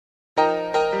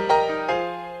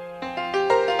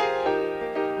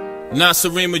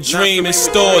Nasarima Dream in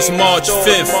stores March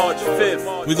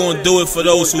 5th. We gonna do it for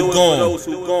those who gone.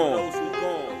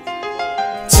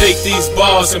 Take these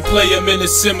bars and play them in the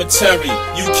cemetery.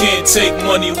 You can't take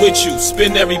money with you,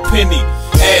 spend every penny.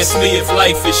 Ask me if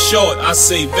life is short, I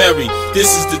say very.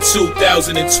 This is the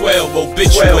 2012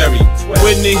 obituary.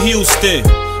 Whitney Houston,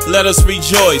 let us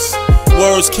rejoice.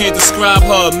 Words can't describe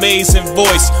her amazing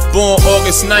voice. Born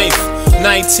August 9th,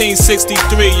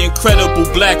 1963, incredible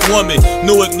black woman,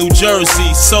 Newark, New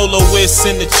Jersey, soloist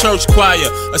in the church choir,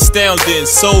 astounding,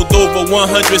 sold over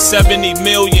 170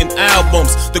 million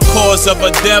albums. The cause of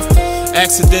her death,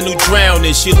 accidental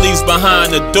drowning. She leaves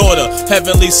behind a daughter,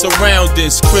 heavenly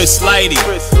surroundings. Chris Lighty,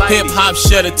 hip-hop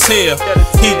shed a tear.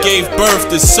 He gave birth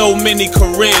to so many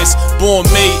careers. Born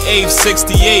May 8th,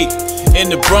 68. In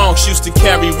the Bronx, used to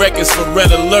carry records for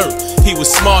Red Alert. He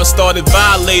was smart, started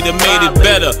Violator, made it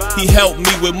better. He helped me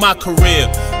with my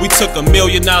career. We took $1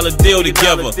 million deal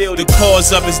together. The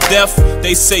cause of his death,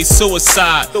 they say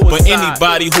suicide. But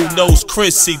anybody who knows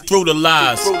Chris see through the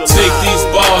lies. Take these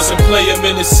bars and play them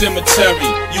in the cemetery.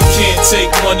 You can't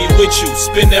take money with you,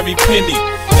 spend every penny.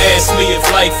 Ask me if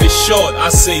life is short, I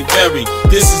say very.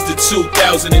 This is the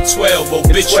 2012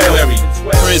 obituary.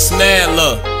 Chris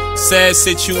Nadler, sad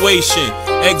situation.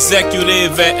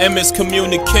 Executive at MS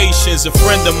Communications, a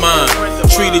friend of mine.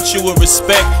 Treated you with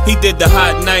respect. He did the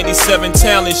Hot 97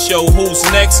 talent show. Who's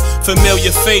next? Familiar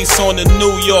face on the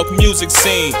New York music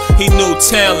scene. He knew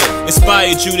talent,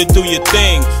 inspired you to do your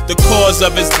thing. The cause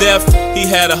of his death, he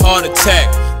had a heart attack.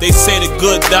 They say the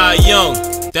good die young,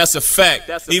 that's a fact.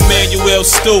 Emmanuel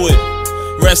Stewart,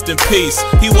 rest in peace.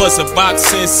 He was a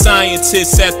boxing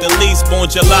scientist at the least. Born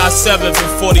July 7th in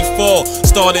 44.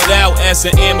 Started out as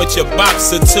an amateur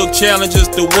boxer. Took challenges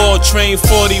to war. Trained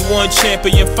 41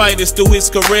 champion fighters through his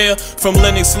career. From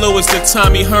Lennox Lewis to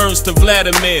Tommy Hearns to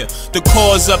Vladimir. The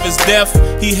cause of his death,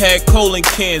 he had colon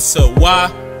cancer. Why?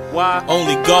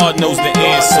 Only God knows the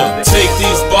answer. Take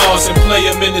these bars and play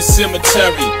them in the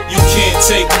cemetery. You can't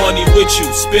take money with you,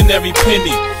 spend every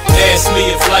penny. Ask me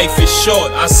if life is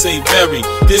short, I say very.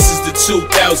 This is the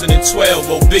 2012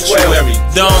 obituary.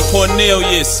 Don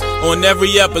Cornelius on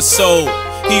every episode.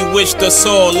 He wished us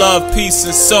all love, peace,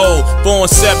 and soul. Born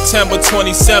September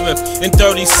 27th in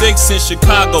 36 in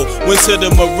Chicago. Went to the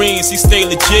Marines, he stayed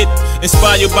legit.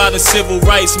 Inspired by the civil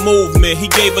rights movement. He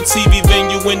gave a TV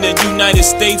venue in the United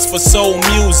States for soul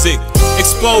music.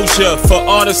 Exposure for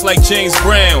artists like James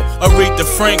Brown, Aretha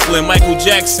Franklin, Michael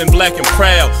Jackson, Black and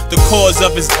Proud. The cause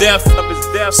of his death,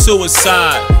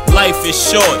 suicide. Life is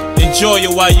short, enjoy it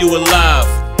while you alive.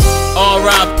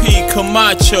 R.I.P.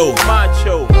 Camacho,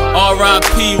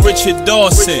 R.I.P. Richard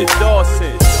Dawson,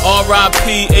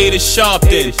 R.I.P. Ada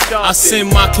Sharpton. I send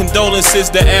my condolences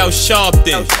to Al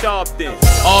Sharpton.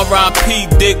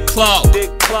 R.I.P. Dick Clark,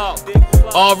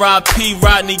 R.I.P.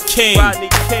 Rodney King,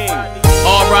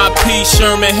 R.I.P.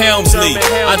 Sherman Helmsley.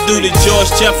 I do the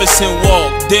George Jefferson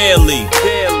walk daily.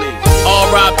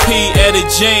 R.I.P. Etta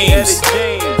James,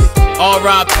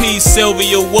 R.I.P.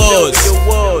 Sylvia Woods,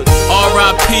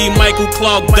 R.I.P. Michael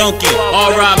Clark Duncan,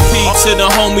 R.I.P. to the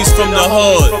homies from the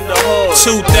hood.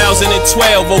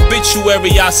 2012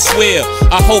 obituary, I swear.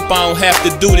 I hope I don't have to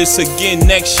do this again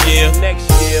next year.